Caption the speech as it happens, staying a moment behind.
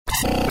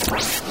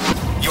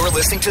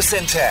listening to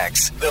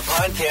Syntax, the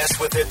podcast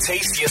with the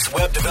tastiest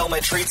web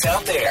development treats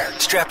out there.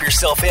 Strap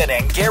yourself in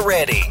and get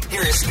ready.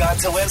 Here is Scott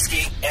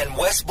Zielinski and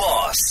Wes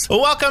Boss.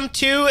 Well, welcome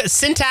to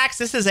Syntax.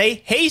 This is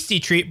a hasty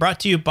treat brought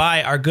to you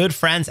by our good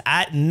friends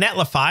at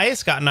Netlify.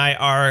 Scott and I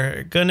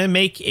are going to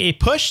make a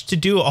push to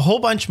do a whole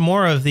bunch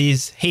more of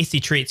these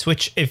hasty treats,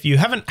 which if you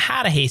haven't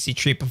had a hasty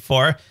treat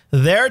before,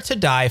 they're to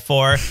die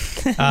for.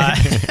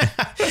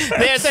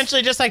 They're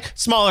essentially just like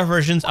smaller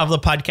versions of the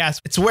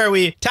podcast. It's where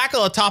we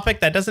tackle a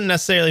topic that doesn't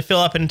necessarily fill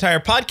up an entire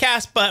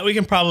podcast, but we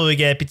can probably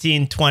get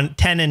between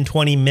 10 and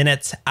 20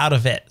 minutes out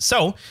of it.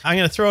 So I'm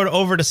going to throw it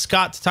over to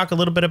Scott to talk a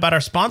little bit about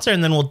our sponsor,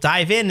 and then we'll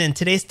dive in. And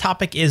today's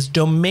topic is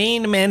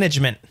domain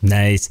management.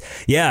 Nice.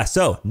 Yeah.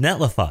 So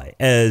Netlify,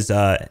 as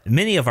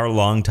many of our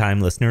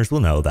longtime listeners will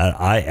know, that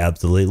I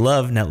absolutely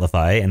love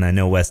Netlify, and I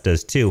know Wes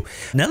does too.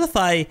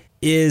 Netlify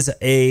is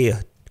a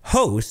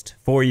host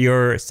for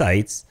your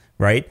sites,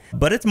 right?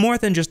 But it's more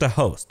than just a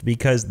host,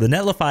 because the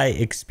Netlify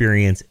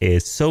experience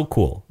is so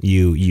cool.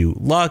 You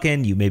log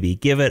in, you maybe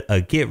give it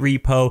a Git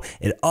repo,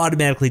 it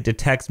automatically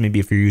detects maybe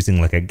if you're using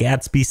like a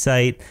Gatsby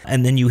site,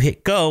 and then you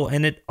hit go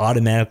and it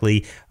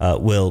automatically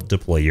will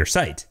deploy your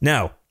site.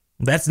 Now,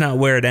 that's not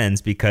where it ends,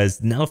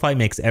 because Netlify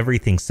makes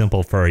everything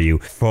simple for you,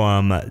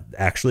 from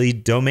actually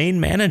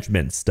domain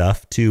management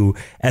stuff to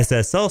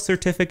SSL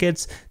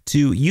certificates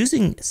to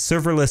using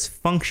serverless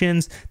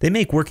functions. They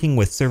make working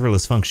with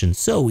serverless functions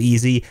so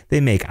easy.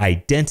 They make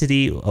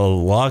identity,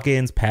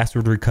 logins,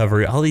 password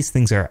recovery. All these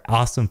things are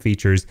awesome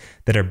features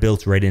that are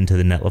built right into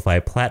the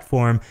Netlify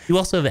platform. You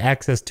also have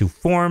access to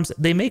forms.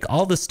 They make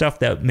all the stuff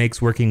that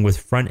makes working with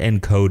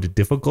front-end code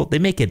difficult. They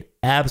make it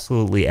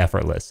absolutely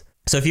effortless.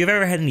 So if you've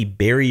ever had any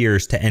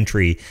barriers to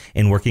entry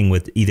in working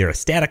with either a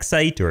static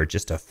site or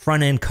just a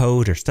front-end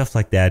code or stuff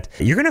like that,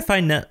 you're going to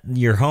find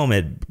your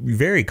home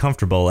very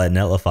comfortable at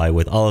Netlify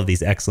with all of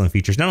these excellent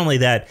features. Not only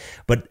that,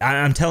 but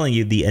I'm telling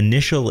you, the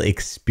initial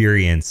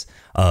experience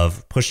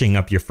of pushing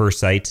up your first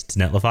site to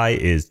Netlify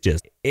is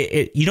just,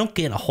 you don't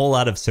get a whole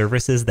lot of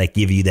services that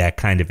give you that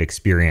kind of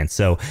experience.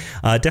 So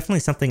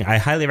definitely something I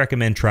highly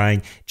recommend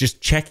trying,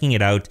 just checking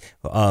it out.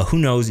 Who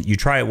knows, you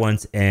try it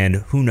once and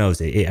who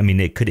knows,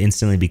 it could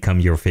instantly become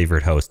your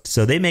favorite host.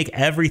 So they make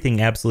everything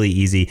absolutely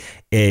easy.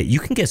 You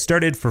can get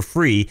started for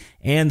free.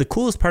 And the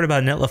coolest part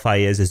about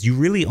Netlify is you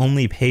really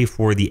only pay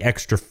for the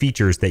extra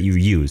features that you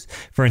use.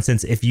 For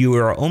instance, if you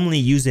are only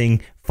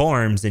using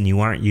forms and you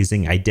aren't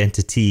using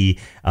identity,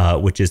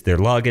 which is their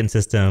login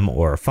system,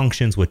 or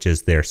functions, which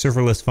is their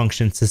serverless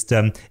function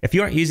system, if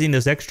you aren't using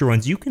those extra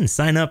ones, you can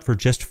sign up for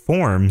just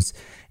forms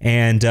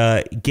and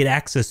get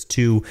access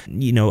to,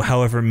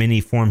 however many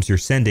forms you're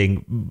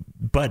sending.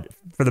 But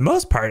for the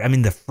most part,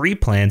 the free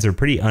plans are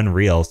pretty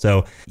unreal.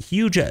 So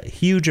huge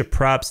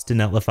props to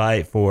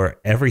Netlify for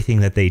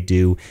everything that they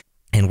do.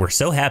 And we're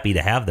so happy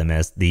to have them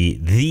as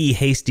the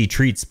Hasty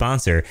Treat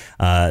sponsor.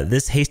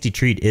 This Hasty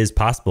Treat is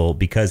possible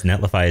because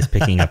Netlify is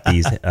picking up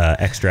these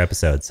extra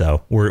episodes.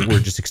 So we're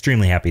just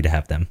extremely happy to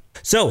have them.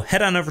 So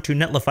head on over to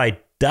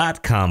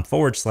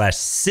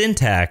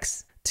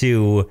netlify.com/syntax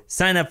to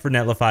sign up for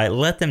Netlify.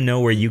 Let them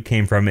know where you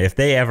came from. If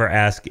they ever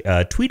ask,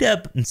 tweet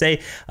up and say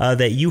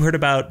that you heard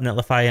about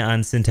Netlify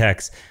on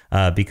Syntax,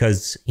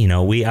 because,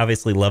 we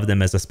obviously love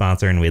them as a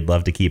sponsor and we'd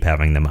love to keep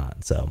having them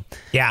on. So,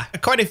 yeah,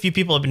 quite a few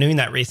people have been doing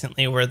that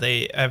recently, where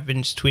they have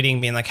been just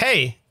tweeting being like,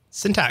 hey,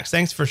 Syntax,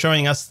 thanks for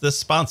showing us this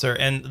sponsor.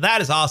 And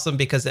that is awesome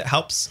because it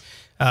helps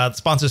the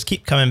sponsors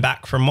keep coming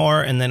back for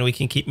more, and then we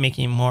can keep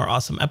making more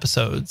awesome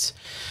episodes.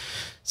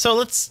 So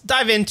let's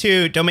dive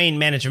into domain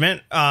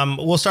management.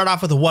 We'll start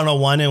off with a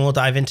 101 and we'll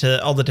dive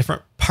into all the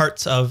different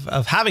parts of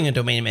having a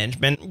domain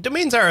management.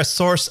 Domains are a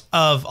source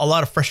of a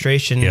lot of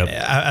frustration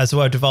as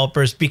web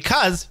developers,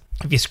 because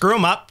if you screw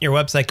them up, your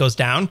website goes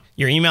down,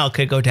 your email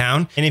could go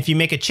down. And if you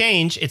make a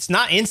change, it's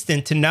not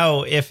instant to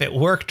know if it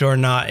worked or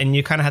not. And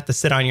you kind of have to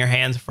sit on your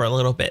hands for a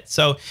little bit.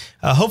 So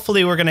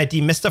hopefully we're going to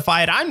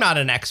demystify it. I'm not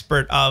an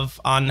expert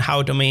on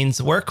how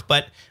domains work,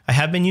 but I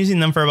have been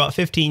using them for about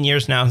 15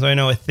 years now. So I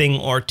know a thing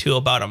or two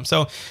about them.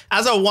 So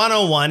as a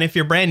 101, if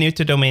you're brand new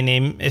to domain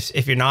name,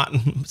 if you're not,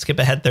 skip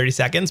ahead 30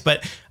 seconds.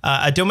 But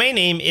a domain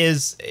name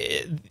is,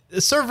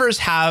 servers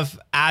have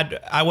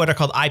what are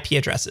called IP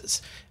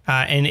addresses.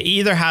 And it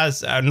either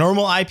has a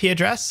normal IP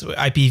address,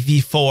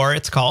 IPv4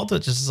 it's called,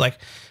 which is like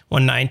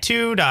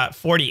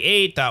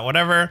 192.48.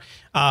 whatever,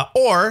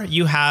 or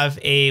you have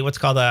what's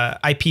called a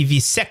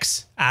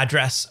IPv6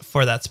 address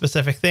for that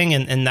specific thing,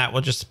 and that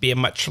will just be a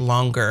much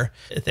longer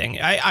thing.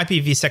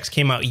 IPv6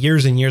 came out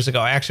years and years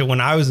ago. Actually, when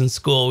I was in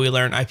school, we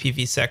learned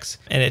IPv6,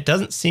 and it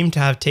doesn't seem to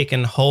have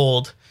taken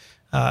hold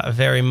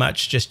very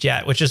much just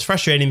yet, which is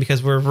frustrating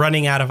because we're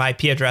running out of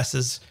IP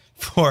addresses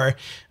for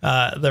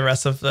the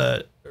rest of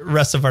the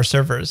rest of our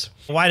servers.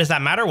 Why does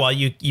that matter? Well,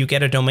 you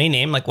get a domain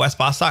name like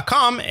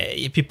westboss.com.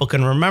 People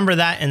can remember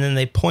that, and then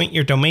they point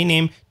your domain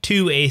name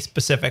to a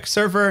specific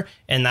server,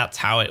 and that's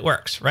how it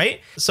works,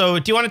 right? So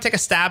do you want to take a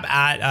stab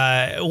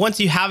at, once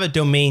you have a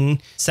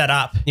domain set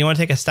up, you want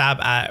to take a stab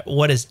at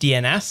what is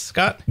DNS,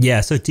 Scott?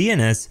 Yeah, so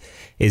DNS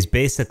is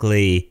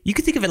basically, you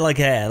can think of it like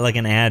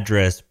an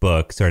address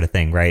book sort of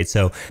thing, right?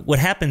 So what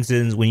happens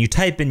is when you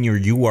type in your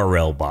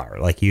URL bar,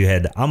 like you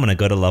had, I'm going to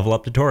go to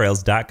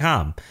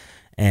leveluptutorials.com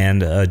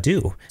and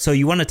do. So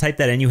you want to type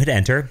that in, you hit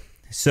enter.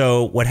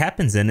 So what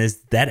happens then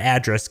is that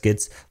address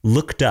gets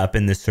looked up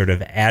in this sort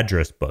of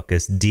address book,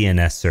 this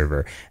DNS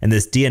server. And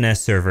this DNS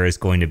server is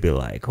going to be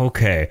like,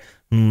 okay,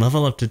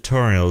 Level Up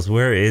Tutorials,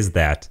 where is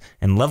that?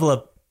 And Level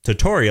Up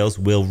Tutorials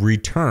will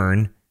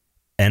return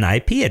an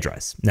IP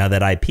address. Now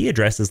that IP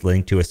address is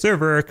linked to a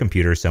server or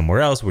computer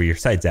somewhere else where your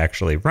site's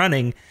actually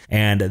running,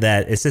 and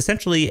that is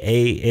essentially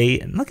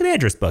a like an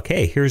address book.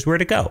 Hey, here's where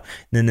to go.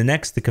 And then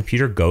the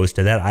computer goes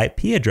to that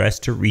IP address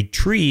to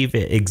retrieve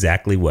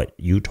exactly what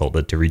you told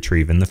it to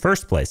retrieve in the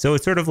first place. So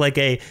it's sort of like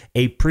a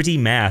pretty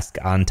mask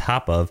on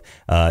top of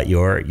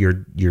your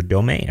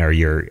domain or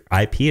your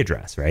IP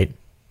address, right?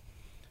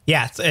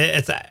 Yeah,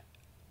 it's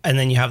and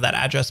then you have that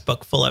address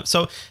book full of.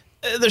 So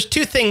there's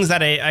two things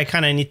that I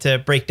kind of need to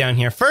break down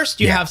here. First,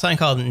 you have something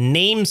called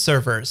name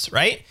servers,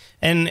 right?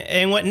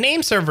 And what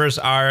name servers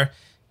are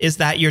is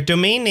that your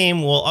domain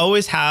name will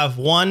always have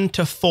 1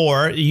 to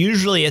 4,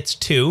 usually it's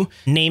 2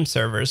 name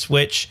servers,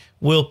 which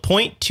will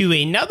point to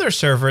another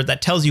server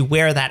that tells you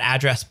where that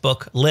address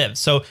book lives.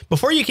 So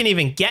before you can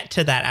even get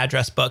to that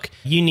address book,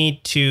 you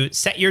need to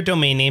set your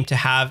domain name to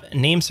have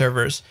name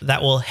servers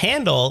that will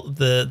handle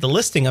the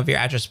listing of your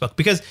address book,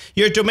 because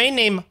your domain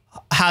name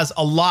has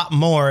a lot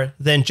more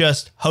than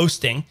just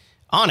hosting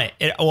on it.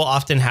 It will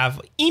often have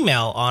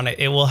email on it.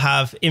 It will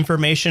have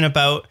information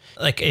about,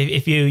 like,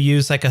 if you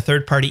use like a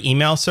third-party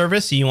email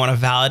service, you want to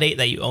validate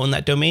that you own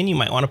that domain, you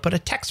might want to put a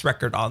text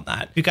record on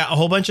that. You've got a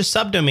whole bunch of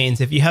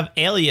subdomains. If you have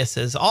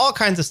aliases, all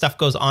kinds of stuff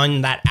goes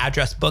on that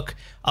address book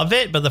of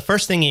it. But the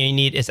first thing you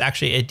need is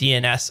actually a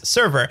DNS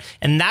server.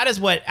 And that is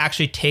what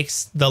actually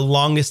takes the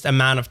longest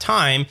amount of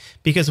time,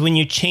 because when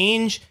you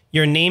change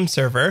your name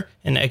server,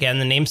 and again,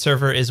 the name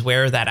server is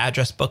where that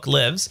address book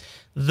lives,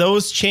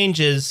 those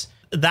changes,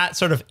 that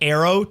sort of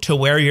arrow to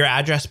where your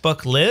address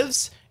book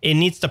lives, it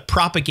needs to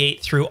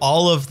propagate through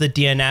all of the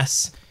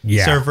DNS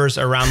servers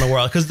around the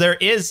world. Because there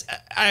is,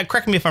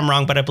 correct me if I'm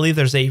wrong, but I believe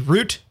there's a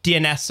root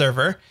DNS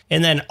server,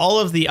 and then all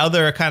of the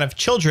other kind of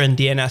children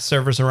DNS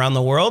servers around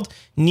the world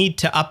need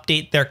to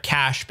update their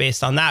cache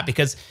based on that.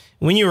 Because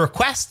when you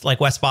request like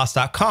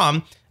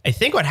westboss.com, I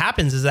think what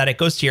happens is that it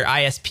goes to your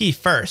ISP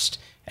first.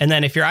 And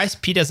then if your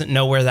ISP doesn't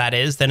know where that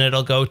is, then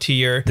it'll go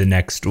to the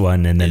next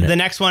one, and then the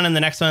next one, and the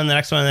next one, and the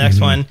next one, and the next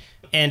one.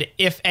 And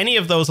if any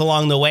of those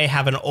along the way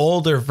have an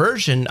older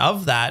version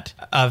of that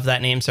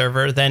name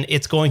server, then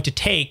it's going to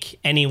take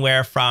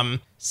anywhere from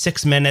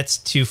 6 minutes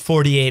to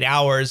 48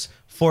 hours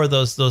for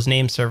those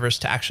name servers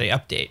to actually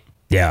update.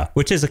 Yeah,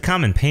 which is a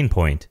common pain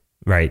point,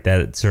 right?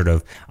 That sort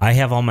of, I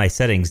have all my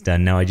settings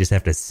done, now I just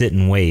have to sit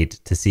and wait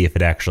to see if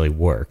it actually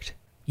worked.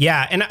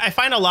 Yeah, and I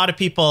find a lot of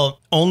people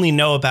only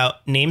know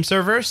about name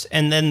servers,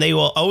 and then they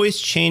will always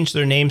change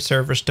their name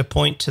servers to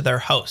point to their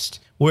host,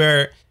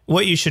 where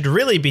what you should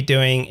really be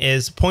doing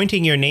is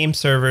pointing your name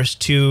servers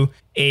to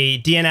a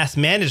DNS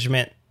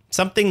management,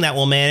 something that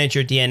will manage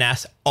your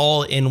DNS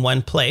all in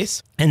one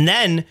place. And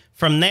then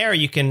from there,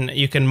 you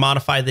can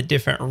modify the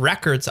different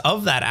records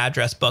of that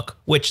address book,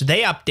 which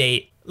they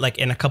update like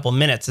in a couple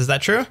minutes. Is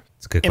that true?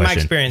 It's a good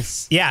question.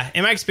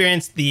 In my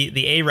experience,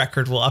 the A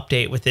record will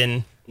update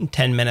within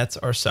 10 minutes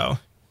or so.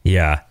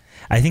 Yeah.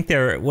 I think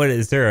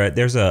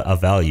there's a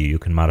value you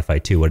can modify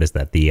too. What is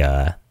that? The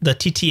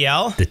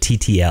TTL? The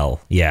TTL.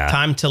 Yeah.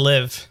 Time to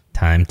live.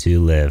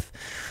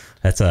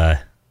 That's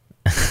a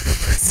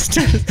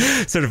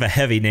sort of a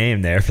heavy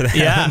name there for that.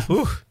 Yeah.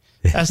 Ooh,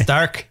 that's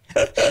dark.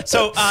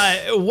 So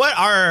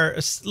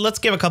let's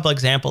give a couple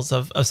examples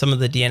of some of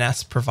the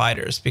DNS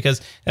providers,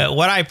 because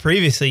what I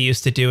previously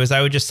used to do is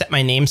I would just set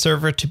my name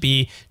server to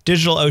be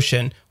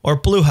DigitalOcean or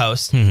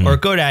Bluehost or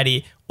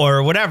GoDaddy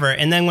or whatever.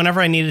 And then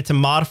whenever I needed to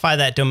modify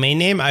that domain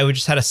name, I would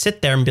just have to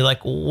sit there and be like,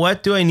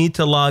 what do I need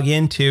to log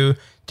into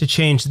to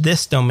change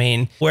this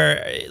domain?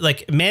 Where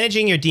like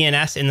managing your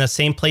DNS in the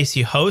same place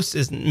you host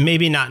is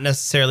maybe not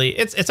necessarily,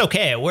 it's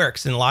okay, it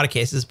works in a lot of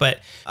cases,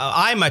 but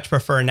I much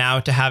prefer now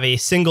to have a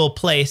single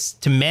place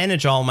to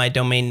manage all my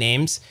domain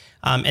names.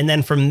 And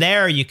then from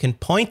there, you can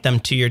point them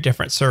to your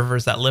different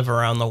servers that live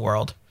around the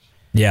world.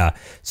 Yeah.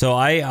 So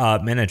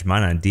I manage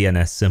mine on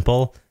DNS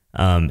Simple.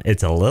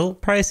 It's a little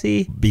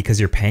pricey because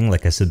you're paying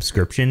like a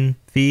subscription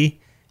fee.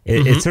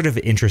 It's sort of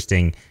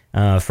interesting.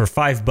 For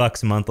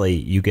 $5 monthly,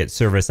 you get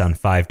service on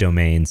 5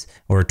 domains,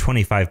 or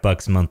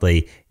 $25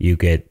 monthly, you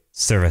get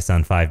service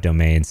on 5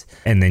 domains,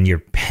 and then you're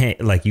paying,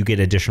 like, you get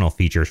additional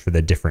features for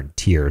the different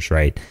tiers,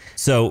 right?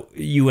 So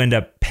you end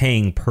up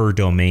paying per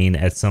domain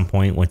at some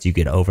point once you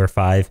get over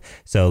 5.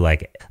 So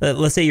like,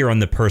 let's say you're on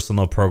the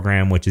personal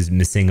program, which is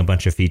missing a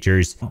bunch of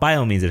features. By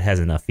all means, it has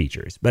enough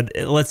features, but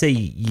let's say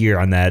you're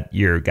on that,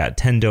 you're got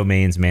 10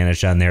 domains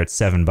managed on there. It's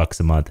 $7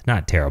 a month,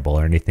 not terrible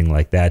or anything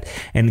like that.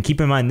 And keep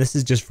in mind, this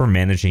is just for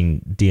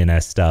managing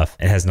DNS stuff.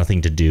 It has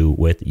nothing to do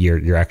with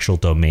your actual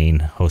domain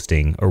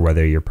hosting or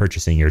whether you're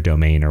purchasing your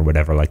domain or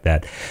whatever like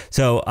that.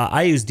 So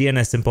I use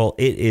DNS Simple.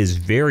 It is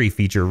very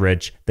feature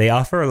rich. They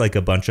offer like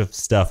a bunch of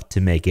stuff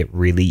to make it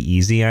really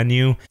easy on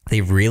you.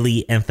 They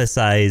really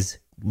emphasize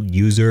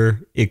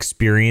user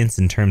experience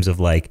in terms of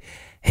like,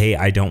 hey,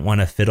 I don't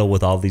want to fiddle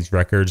with all these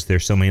records.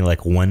 There's so many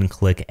like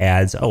one-click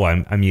ads. Oh,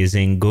 I'm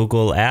using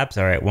Google Apps.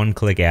 All right,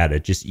 one-click ad.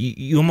 It just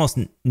you almost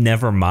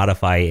never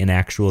modify an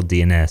actual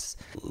DNS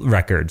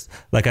records.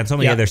 Like on so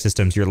many other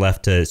systems, you're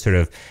left to sort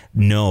of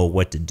know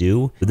what to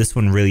do. But this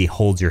one really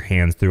holds your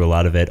hands through a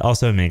lot of it.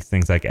 Also makes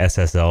things like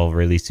SSL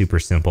really super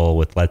simple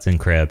with Let's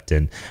Encrypt,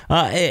 and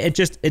it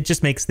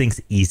just makes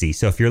things easy.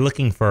 So if you're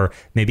looking for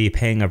maybe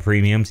paying a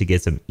premium to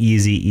get some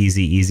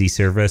easy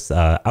service,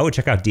 I would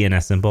check out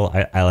DNS Simple.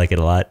 I like it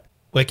a lot.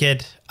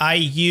 Wicked.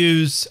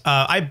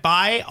 I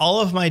buy all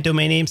of my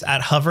domain names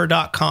at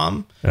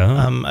hover.com.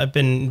 I've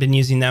been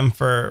using them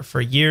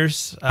for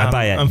years. I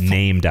buy at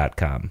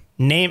name.com.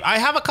 I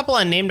have a couple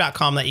on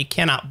name.com that you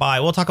cannot buy.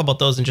 We'll talk about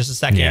those in just a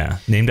second. Yeah,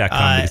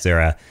 name.com because they're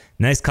a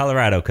nice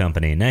Colorado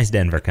company, nice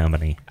Denver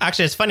company.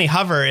 Actually, it's funny.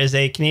 Hover is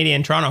a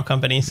Canadian Toronto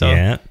company. So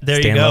there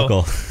you go.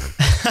 Local.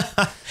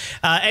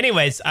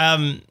 Anyways,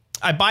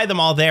 I buy them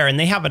all there, and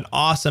they have an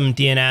awesome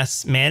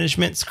DNS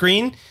management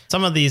screen.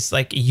 Some of these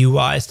like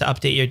UIs to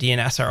update your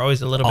DNS are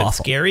always a little bit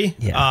scary.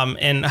 Yeah.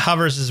 And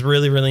Hover's is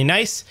really, really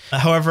nice.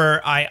 However,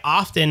 I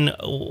often,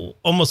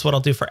 almost what I'll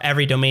do for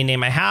every domain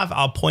name I have,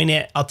 I'll point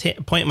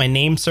my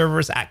name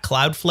servers at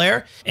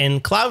Cloudflare.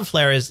 And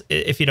Cloudflare is,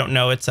 if you don't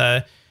know, it's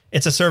a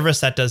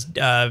service that does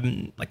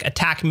like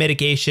attack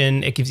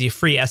mitigation. It gives you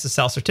free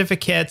SSL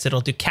certificates.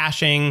 It'll do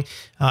caching.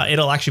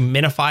 It'll actually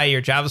minify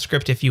your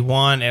JavaScript if you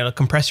want. It'll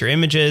compress your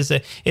images.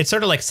 It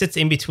sort of like sits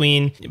in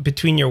between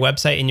your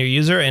website and your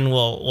user, and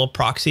will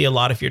proxy a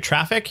lot of your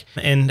traffic.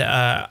 And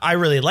I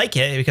really like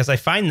it because I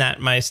find that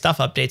my stuff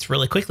updates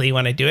really quickly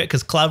when I do it,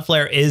 because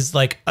Cloudflare is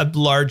like a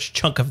large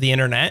chunk of the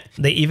internet.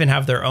 They even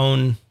have their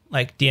own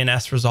like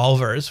DNS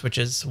resolvers, which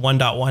is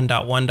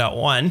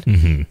 1.1.1.1.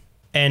 Mm-hmm.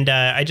 And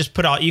I just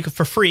put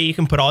for free, you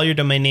can put all your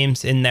domain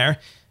names in there,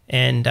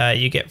 and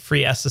you get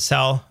free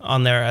SSL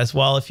on there as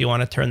well if you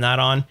want to turn that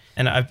on.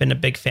 And I've been a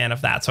big fan of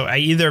that. So I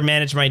either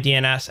manage my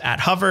DNS at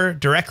Hover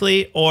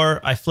directly,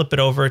 or I flip it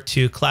over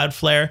to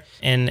Cloudflare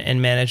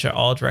and manage it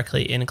all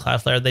directly in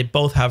Cloudflare. They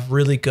both have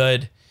really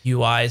good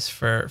UIs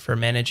for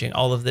managing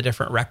all of the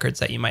different records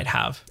that you might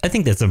have. I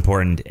think that's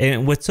important.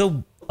 And what's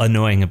so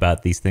annoying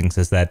about these things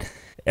is that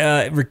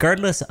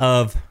regardless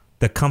of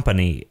the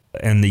company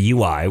and the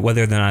UI,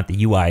 whether or not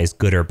the UI is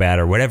good or bad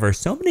or whatever,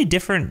 so many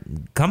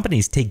different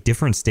companies take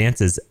different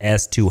stances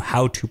as to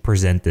how to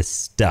present this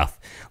stuff.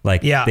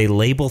 Like they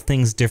label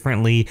things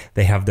differently.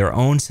 They have their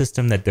own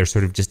system that they're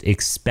sort of just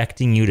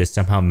expecting you to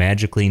somehow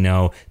magically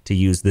know to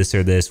use this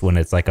or this when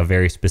it's like a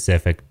very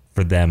specific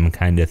for them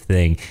kind of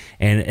thing.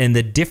 And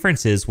the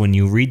difference is when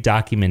you read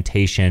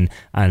documentation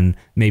on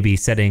maybe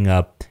setting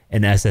up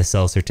an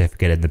SSL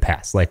certificate in the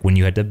past, like when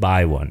you had to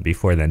buy one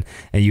before then,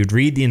 and you'd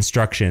read the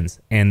instructions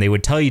and they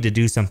would tell you to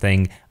do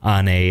something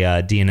on a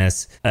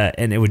DNS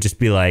and it would just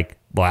be like,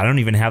 well, I don't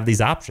even have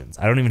these options.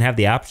 I don't even have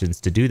the options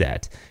to do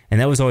that.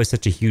 And that was always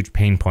such a huge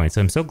pain point.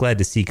 So I'm so glad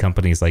to see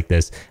companies like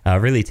this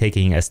really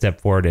taking a step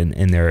forward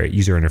in their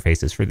user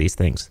interfaces for these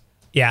things.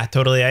 Yeah,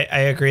 totally. I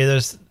agree.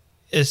 There's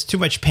too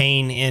much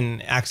pain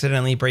in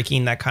accidentally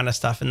breaking that kind of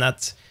stuff. And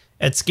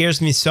it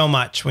scares me so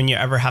much when you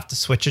ever have to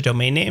switch a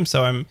domain name.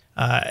 So I'm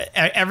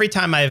every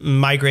time I've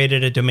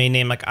migrated a domain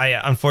name, like I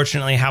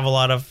unfortunately have a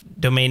lot of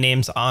domain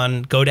names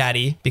on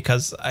GoDaddy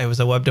because I was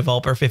a web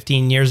developer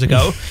 15 years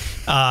ago.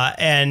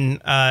 And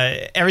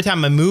every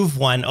time I move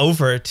one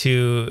over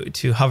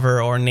to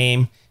Hover or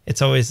Name,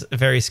 it's always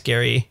very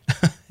scary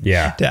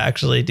to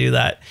actually do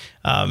that.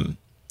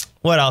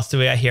 What else do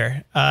we got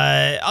here?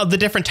 The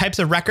different types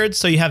of records.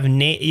 So you have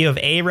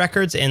A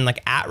records and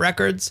like at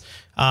records.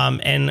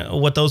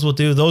 And what those will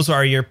do, those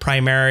are your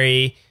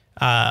primary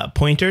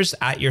pointers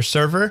at your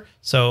server.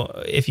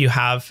 So if you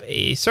have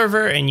a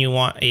server and you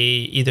want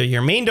either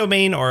your main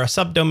domain or a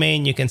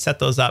subdomain, you can set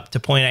those up to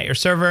point at your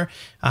server.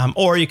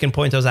 Or you can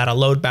point those at a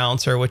load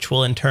balancer, which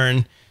will in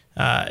turn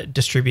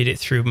distribute it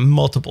through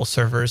multiple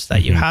servers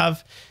that you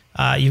have.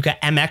 You've got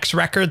MX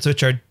records,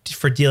 which are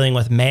for dealing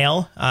with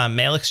mail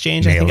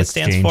exchange, I think it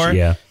stands for.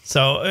 Yeah.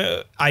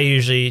 So I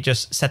usually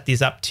just set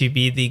these up to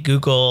be the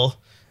Google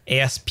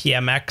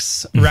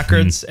ASPMX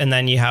records, and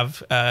then you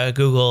have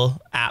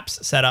Google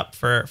apps set up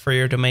for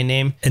your domain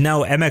name. And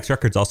now MX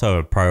records also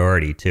have a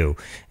priority too.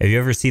 If you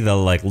ever see the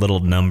like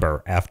little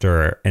number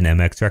after an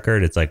MX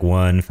record, it's like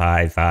 1,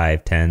 5,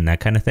 5, 10, that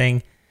kind of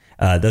thing.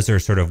 those are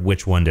sort of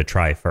which one to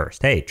try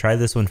first. Hey, try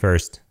this one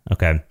first.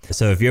 Okay.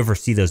 So if you ever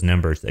see those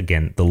numbers,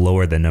 again, the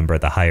lower the number,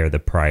 the higher the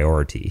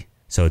priority.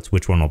 So it's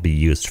which one will be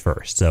used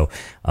first. So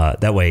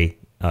that way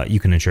you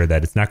can ensure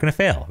that it's not going to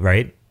fail,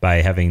 right?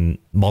 By having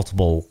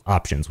multiple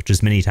options, which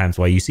is many times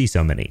why you see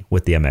so many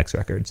with the MX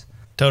records.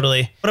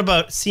 Totally. What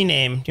about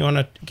CNAME? Do you want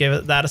to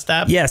give that a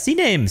stab? Yeah,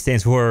 CNAME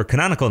stands for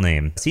canonical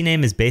name.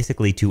 CNAME is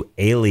basically to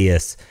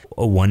alias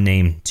one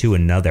name to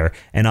another.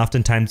 And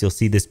oftentimes you'll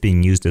see this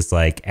being used as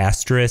like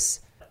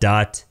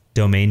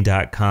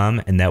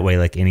 *domain.com. And that way,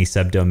 like any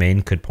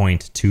subdomain could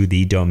point to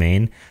the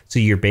domain. So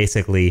you're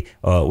basically,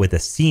 with a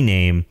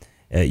CNAME,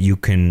 you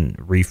can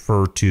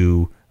refer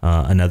to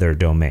another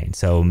domain.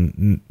 So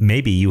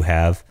maybe you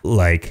have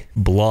like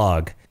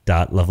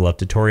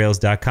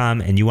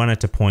blog.leveluptutorials.com and you want it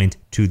to point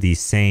to the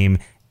same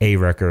A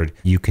record.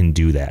 You can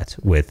do that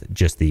with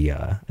just the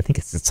I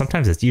think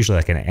sometimes it's usually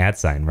like an @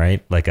 sign,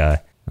 right? Like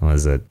a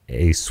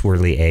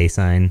swirly A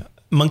sign.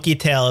 Monkey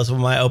tail is what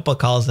my Opal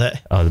calls it.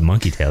 Oh, the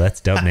monkey tail. That's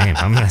a dope name.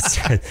 I'm gonna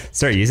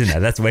start using that.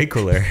 That's way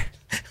cooler.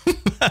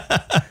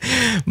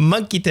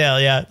 Monkey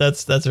tail, yeah,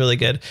 that's really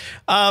good.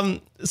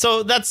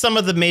 So that's some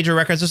of the major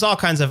records. There's all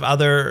kinds of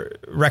other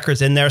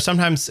records in there.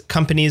 Sometimes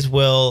companies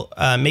will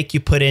make you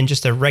put in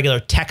just a regular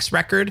text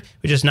record,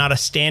 which is not a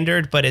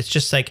standard, but it's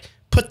just like,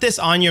 put this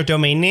on your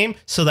domain name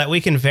so that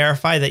we can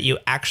verify that you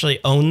actually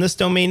own this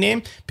domain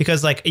name.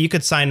 Because like you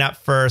could sign up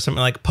for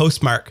something like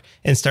Postmark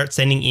and start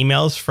sending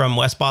emails from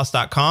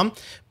westboss.com.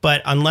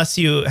 But unless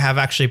you have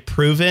actually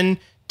proven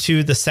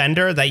to the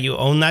sender that you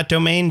own that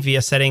domain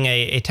via setting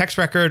a text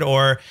record,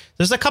 or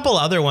there's a couple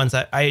other ones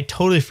that I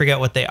totally forget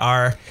what they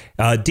are.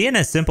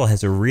 DNS Simple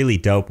has a really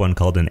dope one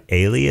called an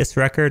alias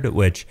record,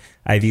 which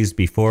I've used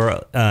before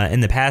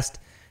in the past.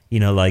 You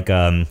know, like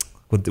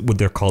what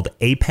they're called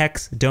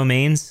Apex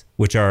domains,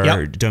 which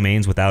are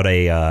domains without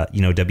a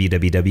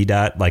www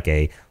dot, like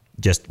a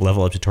just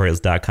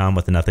leveluptutorials.com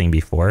with nothing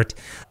before it.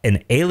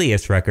 An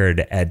alias record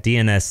at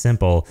DNS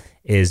Simple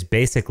is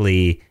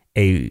basically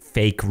a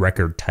fake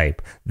record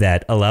type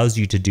that allows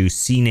you to do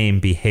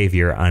CNAME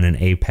behavior on an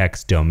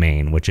Apex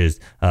domain, which is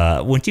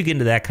once you get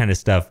into that kind of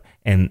stuff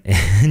and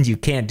you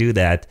can't do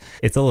that,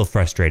 it's a little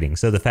frustrating.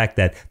 So the fact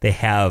that they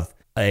have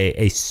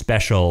a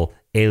special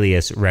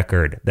alias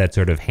record that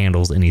sort of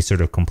handles any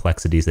sort of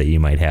complexities that you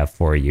might have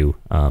for you,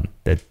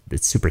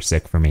 it's super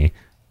sick for me.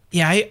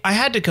 Yeah, I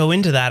had to go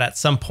into that at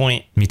some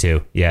point. Me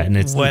too. Yeah, and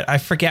it's I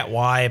forget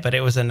why, but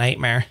it was a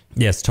nightmare.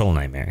 Yes, total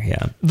nightmare.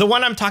 Yeah. The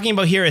one I'm talking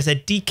about here is a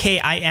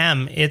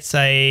DKIM. It's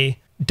a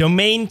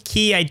domain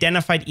key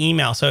identified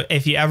email. So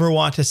if you ever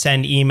want to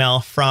send email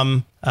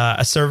from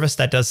a service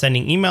that does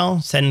sending email,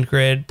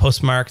 SendGrid,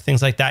 Postmark,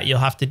 things like that, you'll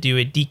have to do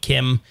a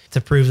DKIM to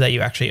prove that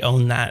you actually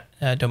own that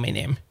domain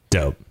name.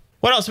 Dope.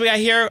 What else we got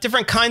here?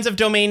 Different kinds of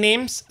domain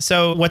names.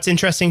 So what's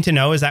interesting to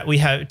know is that we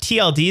have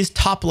TLDs,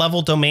 top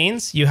level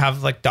domains. You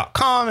have like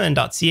 .com and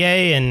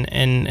 .ca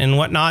and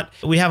whatnot.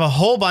 We have a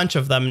whole bunch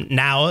of them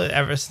now.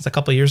 Ever since a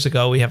couple of years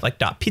ago, we have like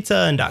 .pizza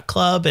and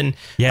 .club, and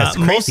yeah, it's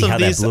crazy how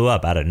that blew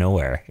up out of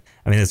nowhere.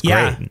 I mean, it's great.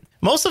 Yeah,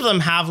 most of them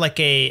have like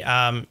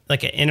an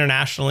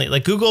internationally,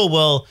 like Google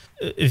will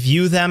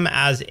view them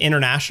as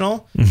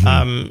international,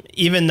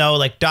 even though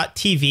like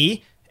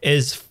 .tv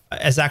is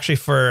actually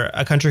for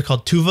a country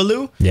called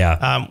Tuvalu,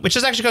 which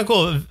is actually kind of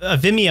cool.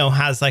 Vimeo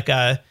has like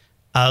a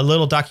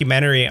little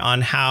documentary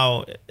on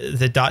how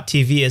the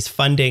 .tv is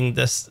funding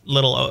this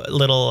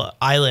little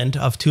island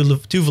of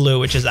Tuvalu,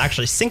 which is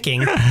actually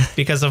sinking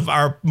because of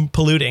our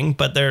polluting,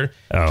 but they're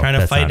trying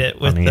to fight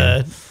it with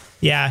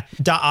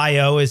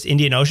 .io is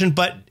Indian Ocean,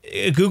 but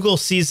Google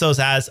sees those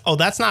as,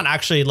 that's not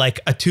actually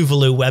like a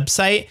Tuvalu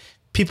website.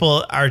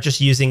 People are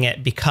just using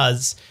it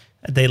because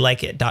they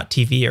like it,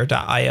 .tv or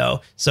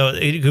 .io. So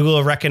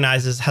Google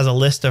has a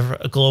list of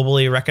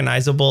globally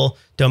recognizable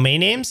domain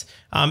names.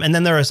 And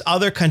then there is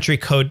other country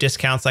code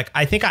discounts. Like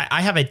I think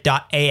I have a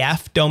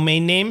 .af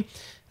domain name,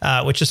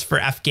 which is for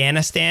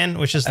Afghanistan,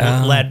 which has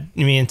led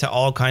me into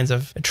all kinds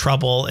of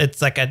trouble.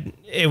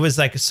 It was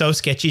like so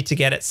sketchy to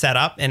get it set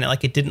up, and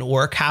it didn't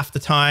work half the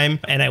time.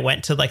 And I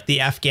went to like the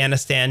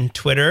Afghanistan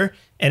Twitter,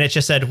 and it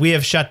just said, "We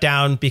have shut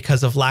down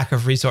because of lack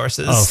of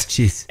resources." Oh,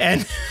 jeez.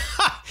 And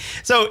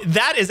so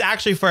that is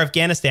actually for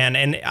Afghanistan,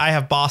 and I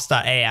have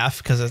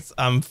boss.af because it's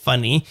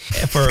funny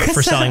for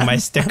selling my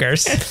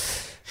stickers.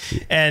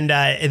 And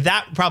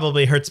that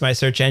probably hurts my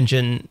search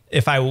engine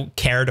if I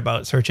cared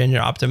about search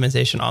engine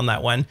optimization on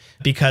that one,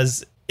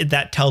 because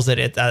that tells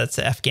it's an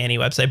Afghani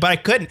website.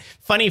 But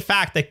funny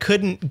fact, I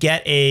couldn't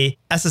get a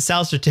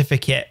SSL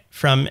certificate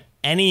from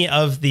any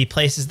of the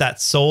places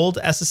that sold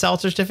SSL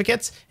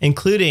certificates,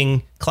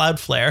 including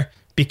Cloudflare,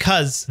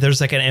 because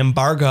there's like an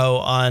embargo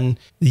on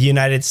the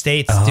United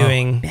States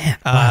doing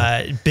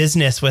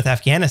business with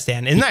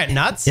Afghanistan. Isn't that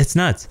nuts? It's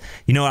nuts.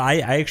 You know,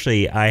 I had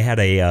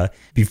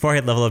before I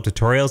had Level Up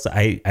Tutorials,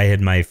 I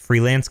had my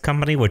freelance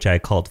company, which I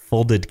called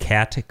Folded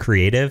Cat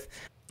Creative.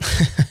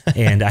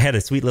 And I had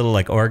a sweet little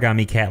like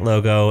origami cat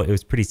logo. It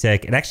was pretty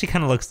sick. It actually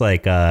kind of looks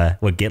like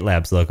what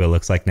GitLab's logo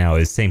looks like now.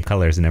 Is same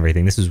colors and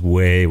everything. This was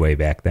way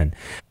back then.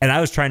 And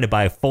I was trying to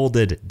buy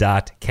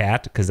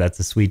folded.cat because that's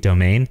a sweet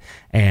domain.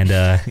 And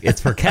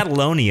it's for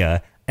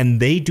Catalonia. And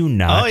they do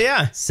not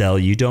sell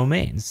you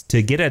domains.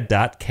 To get a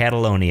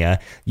 .Catalonia,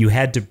 you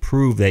had to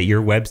prove that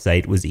your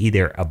website was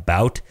either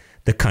about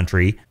the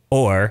country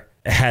or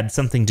had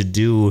something to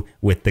do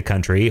with the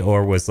country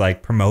or was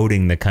like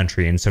promoting the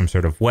country in some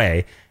sort of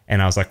way.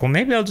 And I was like, well,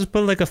 maybe I'll just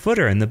put like a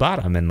footer in the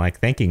bottom and like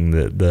thanking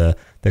the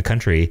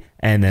country.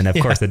 And then of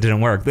course that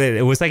didn't work.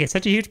 It was like it's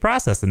such a huge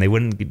process and they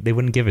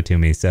wouldn't give it to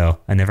me. So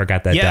I never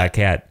got that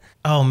 .cat.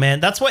 Oh man,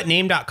 that's what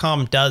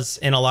name.com does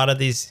in a lot of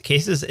these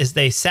cases is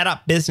they set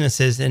up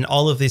businesses in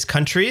all of these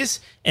countries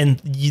and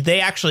they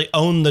actually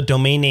own the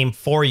domain name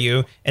for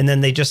you. And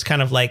then they just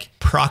kind of like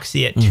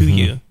proxy it to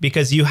you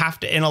because you have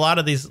to, in a lot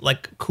of these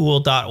like cool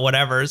dot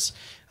whatevers,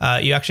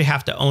 you actually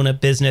have to own a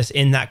business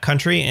in that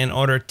country in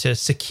order to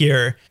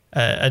secure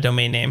a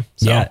domain name.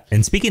 So, yeah.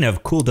 And speaking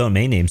of cool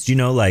domain names, do you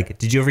know, like,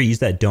 did you ever use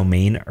that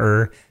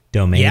domain-IR?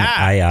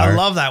 I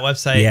love that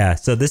website. Yeah,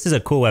 so this is a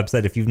cool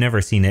website. If you've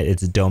never seen it,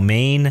 it's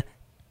domainr.com,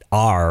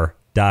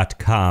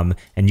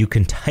 and you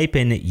can type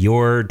in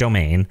your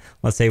domain.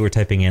 Let's say we're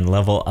typing in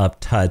Level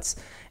Up Tuts,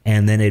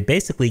 and then it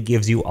basically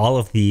gives you all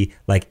of the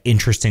like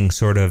interesting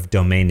sort of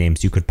domain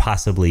names you could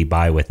possibly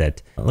buy with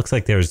it. It looks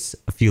like there's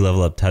a few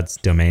Level Up Tuts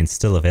domains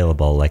still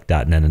available, like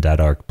 .net and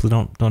 .org. Please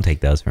don't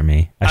take those from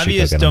me. I've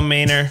used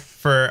Domainer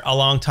for a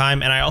long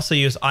time, and I also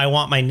use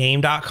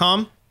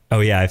iwantmyname.com. Oh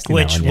yeah, I've seen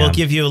which that one, will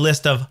give you a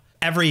list of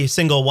every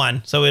single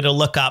one. So it'll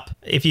look up,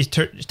 if you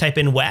type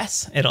in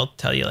Wes, it'll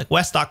tell you like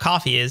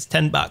West.coffee is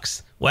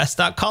 $10.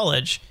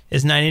 West.college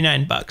is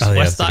 $99. Oh, yeah,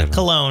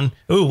 West.cologne.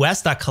 Ooh,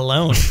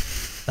 West.cologne.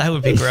 That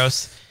would be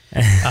gross.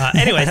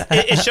 Anyways,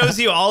 it shows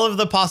you all of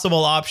the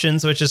possible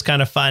options, which is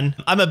kind of fun.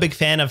 I'm a big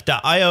fan of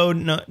 .io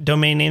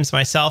domain names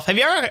myself. Have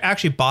you ever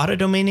actually bought a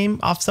domain name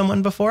off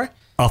someone before?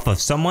 Off of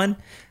someone?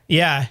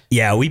 Yeah.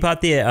 Yeah, we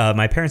bought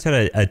my parents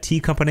had a tea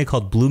company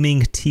called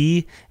Blooming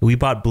Tea. We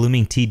bought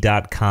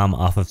bloomingtea.com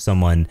off of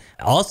someone.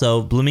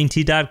 Also,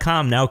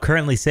 bloomingtea.com now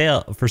currently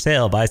for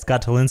sale by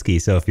Scott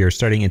Tolinsky. So if you're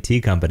starting a tea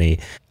company,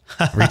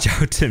 reach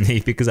out to me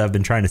because I've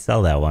been trying to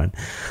sell that one.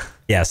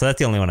 Yeah, so that's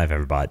the only one I've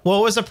ever bought.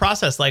 What was the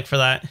process like for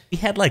that? We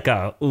had like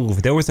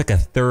there was like a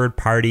third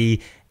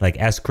party like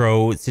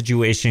escrow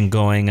situation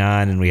going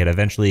on, and we had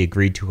eventually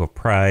agreed to a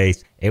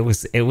price. It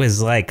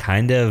was like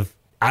kind of,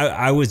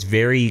 I was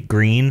very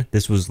green.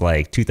 This was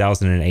like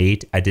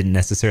 2008. I didn't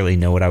necessarily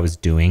know what I was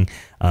doing.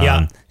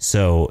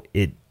 So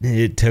it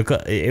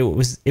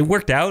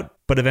worked out,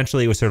 but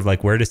eventually it was sort of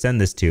like where to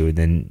send this to. And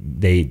then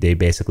they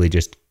basically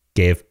just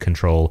gave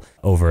control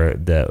over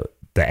the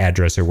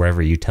address or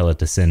wherever you tell it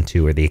to send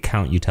to, or the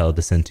account you tell it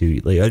to send to,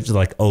 just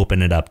like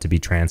open it up to be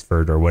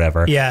transferred or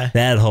whatever. Yeah.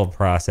 That whole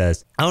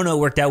process. I don't know,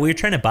 it worked out. We were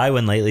trying to buy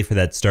one lately for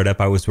that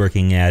startup I was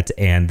working at,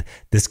 and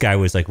this guy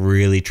was like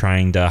really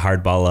trying to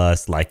hardball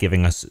us, like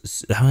giving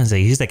us, I want to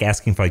say, he's like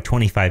asking for like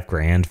 25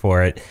 grand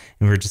for it. And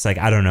we were just like,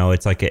 I don't know.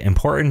 It's like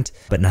important,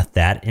 but not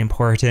that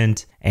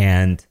important.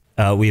 And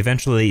we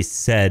eventually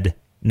said,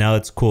 no,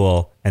 it's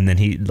cool. And then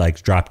he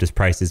like dropped his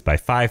prices by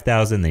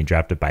 5,000. Then he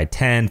dropped it by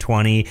 10,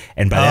 20.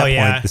 And by that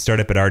point, the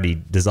startup had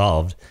already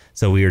dissolved.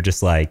 So we were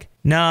just like,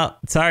 no,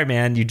 sorry,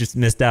 man. You just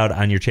missed out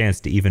on your chance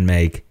to even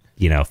make,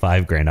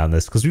 $5,000 on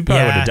this. Cause we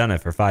probably would have done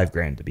it for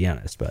 $5,000 to be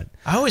honest. But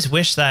I always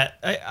wish that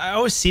I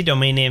always see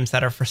domain names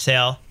that are for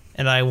sale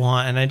and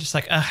I just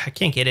like, I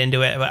can't get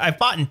into it. But I've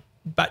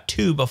bought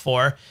two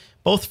before,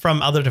 both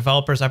from other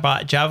developers. I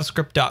bought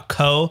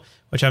javascript.co,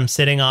 which I'm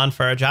sitting on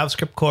for a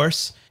JavaScript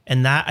course.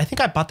 And that, I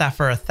think I bought that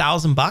for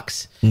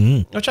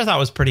 $1,000, which I thought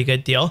was a pretty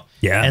good deal.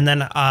 Yeah. And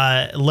then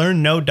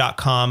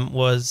learnnode.com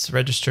was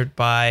registered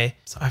by,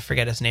 I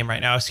forget his name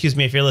right now. Excuse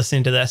me if you're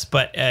listening to this,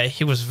 but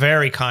he was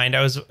very kind.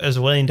 I was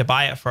willing to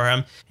buy it for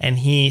him. And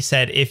he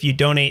said, if you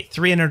donate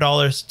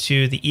 $300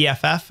 to the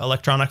EFF,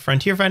 Electronic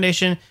Frontier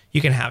Foundation,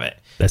 you can have it.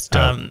 That's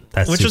dope.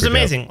 Which was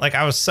amazing. Dope. Like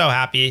I was so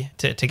happy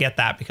to get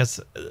that because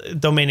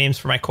domain names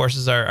for my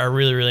courses are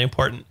really, really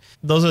important.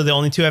 Those are the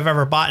only two I've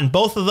ever bought. And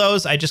both of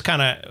those, I just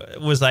kind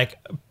of was like,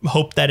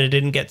 hope that it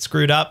didn't get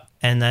screwed up.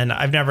 And then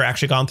I've never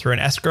actually gone through an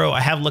escrow.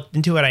 I have looked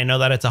into it. I know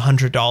that it's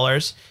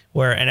 $100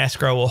 where an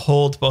escrow will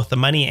hold both the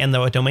money and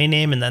the domain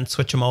name and then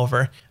switch them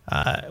over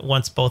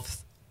once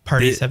both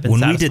parties have been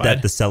satisfied. When we did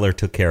that, the seller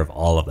took care of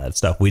all of that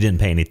stuff. We didn't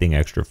pay anything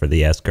extra for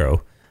the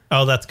escrow.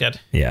 Oh, that's good.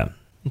 Yeah.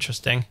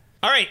 Interesting.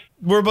 All right,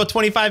 we're about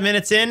 25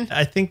 minutes in.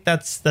 I think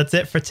that's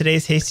it for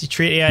today's Hasty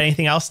Treat. You got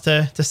anything else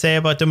to say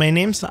about domain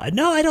names?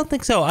 No, I don't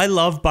think so. I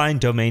love buying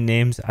domain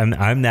names.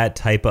 I'm that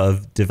type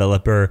of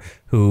developer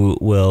who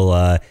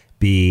will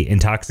be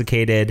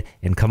intoxicated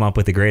and come up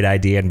with a great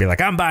idea and be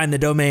like, I'm buying the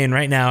domain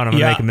right now and I'm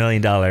gonna make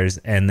 $1 million,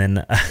 and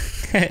then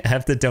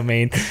have the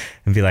domain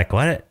and be like,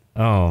 what?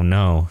 Oh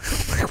no!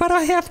 Why do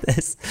I have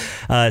this?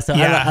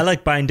 I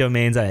like buying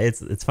domains.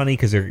 It's funny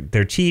because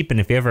they're cheap,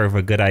 and if you ever have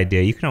a good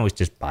idea, you can always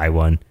just buy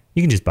one.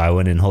 You can just buy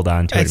one and hold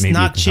on to it. It's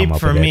not cheap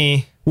for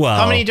me. Well,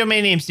 how many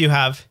domain names do you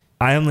have?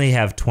 I only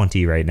have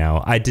 20 right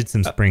now. I did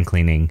some spring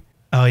cleaning.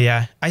 Oh,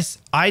 yeah.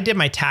 I did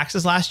my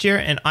taxes last year,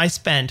 and I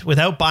spent,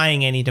 without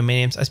buying any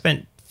domain names, I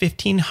spent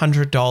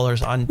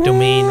 $1,500 on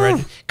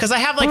domain because I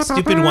have like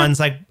stupid ones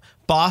like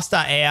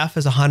boss.af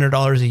is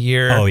 $100 a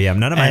year. Oh yeah,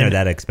 none of mine are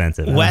that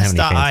expensive.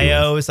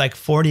 West.io is like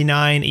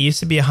 $49. It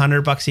used to be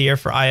 $100 a year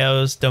for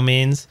IO's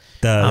domains.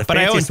 The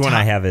fanciest one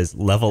I have is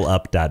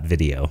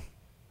levelup.video.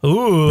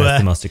 Ooh,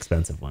 that's the most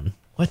expensive one.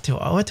 What do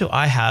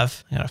I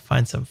have? I gotta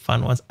find some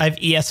fun ones. I have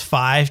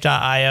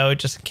es5.io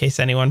just in case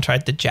anyone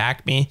tried to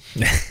jack me.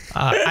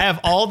 I have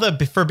all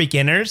the for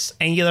beginners,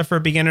 Angular for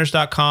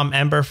beginners.com,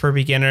 Ember for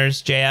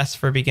beginners, JS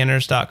for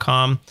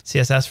beginners.com,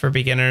 CSS for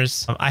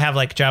beginners. I have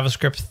like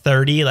JavaScript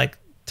 30, like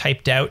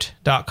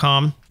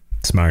typedout.com.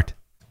 Smart.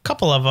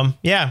 Couple of them.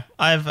 Yeah.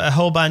 I have a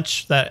whole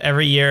bunch that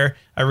every year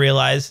I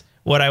realize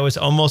what I was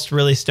almost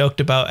really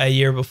stoked about a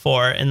year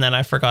before, and then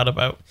I forgot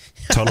about.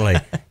 Totally.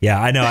 Yeah,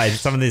 I know.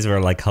 Some of these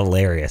were like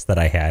hilarious that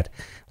I had.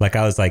 Like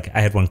I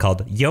had one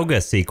called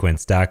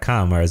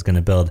yogasequence.com where I was going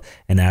to build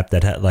an app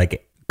that had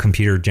like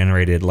computer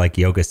generated like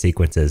yoga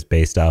sequences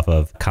based off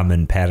of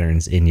common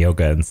patterns in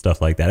yoga and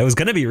stuff like that. It was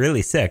going to be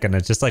really sick. And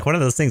it's just like one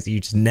of those things that you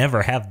just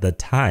never have the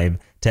time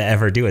to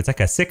ever do. It's like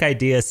a sick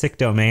idea, sick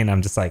domain.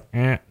 I'm just like,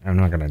 I'm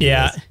not going to do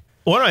this.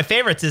 One of my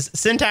favorites is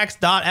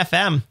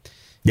syntax.fm.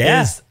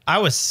 Yeah. I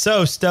was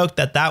so stoked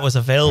that was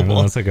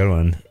available. That's a good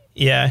one.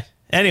 Yeah.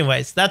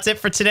 Anyways, that's it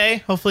for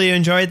today. Hopefully you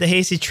enjoyed the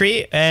Hasty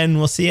Treat, and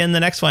we'll see you in the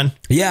next one.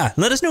 Yeah,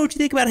 let us know what you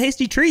think about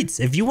Hasty Treats.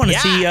 If you want to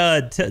see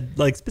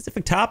like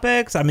specific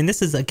topics, I mean,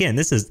 this is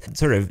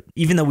sort of,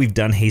 even though we've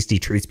done Hasty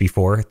Treats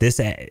before, this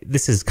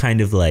is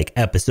kind of like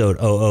episode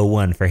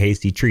 001 for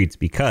Hasty Treats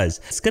because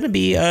it's going to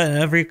be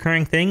a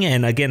recurring thing.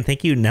 And again,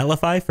 thank you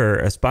Netlify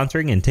for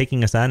sponsoring and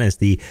taking us on as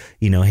the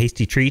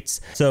Hasty Treats.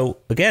 So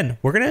again,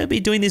 we're going to be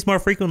doing these more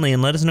frequently,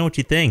 and let us know what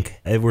you think.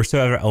 We're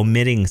sort of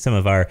omitting some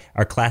of our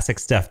classic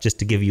stuff just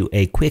to give you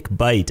a quick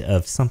bite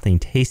of something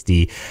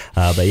tasty,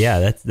 but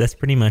yeah, that's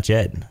pretty much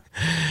it.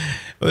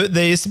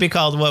 They used to be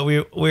called what we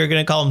were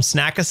going to call them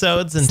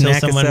snack-episodes until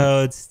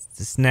someone...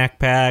 snack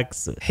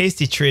packs.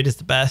 Hasty Treat is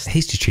the best.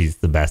 Hasty Treat is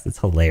the best. It's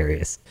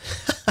hilarious.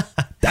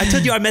 I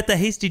told you I met the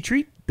Hasty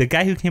Treat, the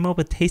guy who came up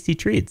with Hasty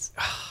Treats.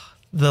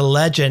 The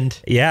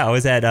legend. Yeah, I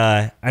was at,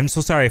 I'm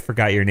so sorry I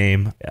forgot your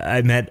name.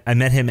 I met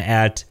him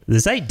at the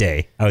Zeit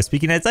Day. I was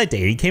speaking at Zeit Day,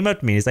 and he came up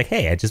to me and he's like,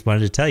 hey, I just wanted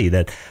to tell you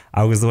that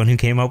I was the one who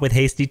came up with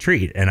Hasty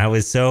Treat. And I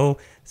was so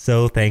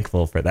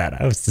thankful for that.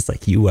 I was just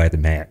like, you are the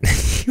man.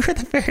 You are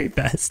the very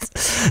best.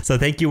 So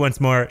thank you once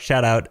more.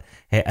 Shout out.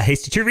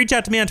 Hasty Treat, reach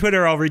out to me on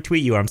Twitter. I'll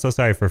retweet you. I'm so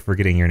sorry for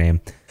forgetting your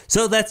name.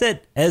 So that's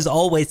it. As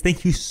always,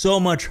 thank you so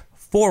much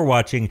for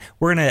watching.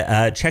 We're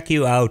gonna check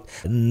you out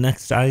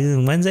next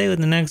Wednesday with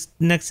the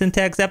next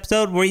syntax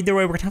episode. Where either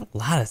way, we're gonna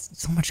have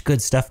so much good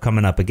stuff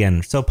coming up.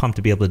 Again, so pumped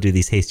to be able to do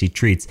these Hasty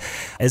Treats.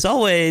 As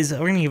always,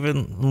 we're gonna give it a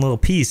little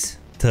piece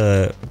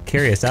to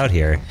carry us out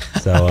here.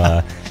 So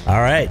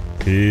all right,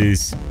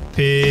 peace.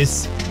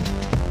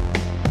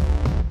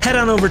 Head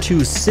on over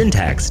to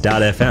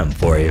syntax.fm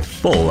for a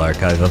full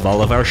archive of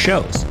all of our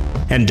shows.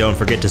 And don't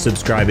forget to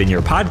subscribe in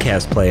your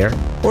podcast player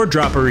or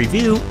drop a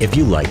review if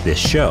you like this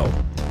show.